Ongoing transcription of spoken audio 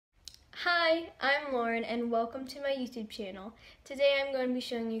Hi, I'm Lauren and welcome to my YouTube channel. Today I'm going to be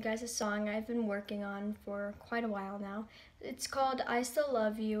showing you guys a song I've been working on for quite a while now. It's called I Still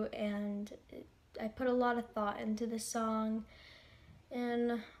Love You, and I put a lot of thought into this song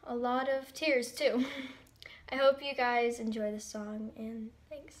and a lot of tears too. I hope you guys enjoy this song, and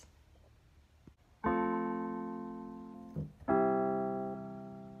thanks.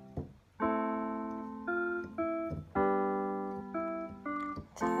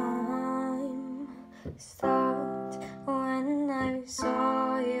 Time stopped when I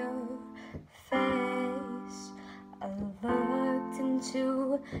saw your face. I looked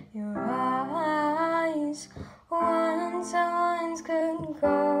into your eyes. Once couldn't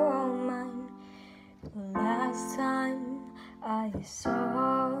go mine. Last time I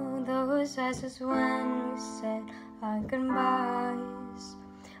saw those eyes was when we said our goodbyes.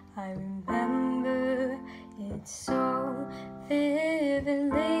 I remember it so vividly,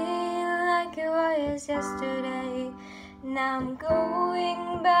 like it was yesterday. Now I'm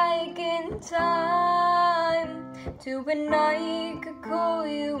going back in time to when I could call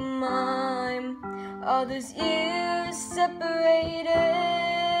you mine. All those years separated,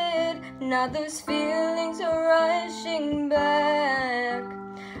 now those feelings are rushing back.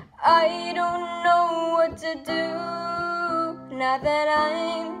 I don't know what to do now that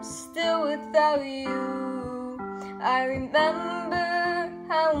I'm still without you. I remember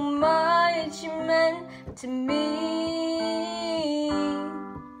how much you meant to me.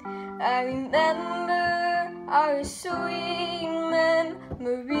 I remember our sweet memories.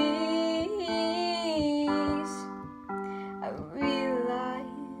 I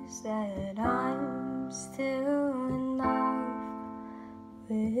realize that I'm still in love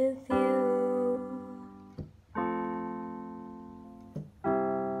with you.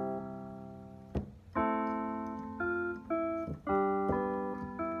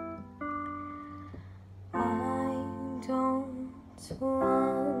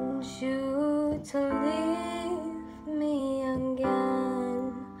 Want you to leave me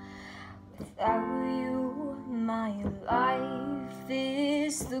again. Without you, my life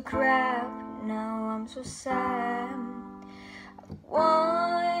is the crap. Now I'm so sad. I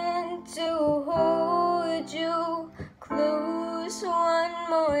want to hold you close one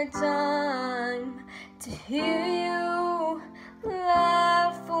more time, to hear you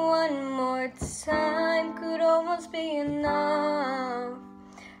laugh one more time could almost be enough.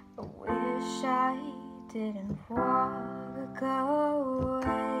 I wish I didn't walk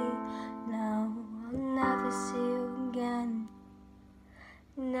away. Now I'll never see you again.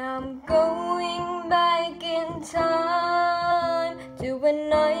 Now I'm going back in time to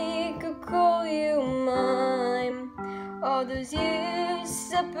when I could call you mine. All those years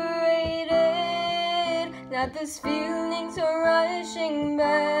separated, now those feelings are rushing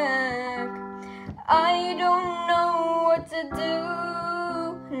back. I don't know what to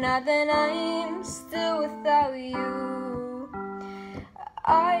do now that I'm still without you.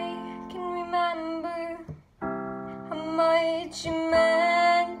 I can remember how much you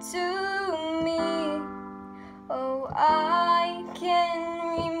meant to me. Oh, I can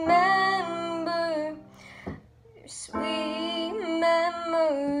remember your sweet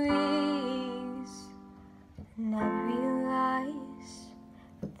memories. And I realize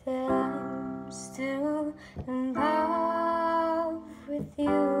that I'm still in love with you.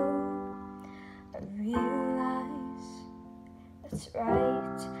 I realize that's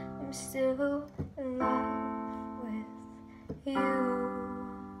right, I'm still in love with you.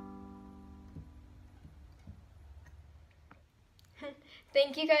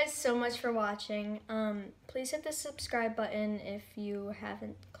 Thank you guys so much for watching. Please hit the subscribe button if you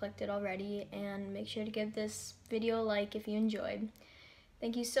haven't clicked it already, and make sure to give this video a like if you enjoyed.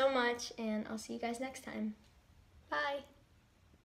 Thank you so much, and I'll see you guys next time.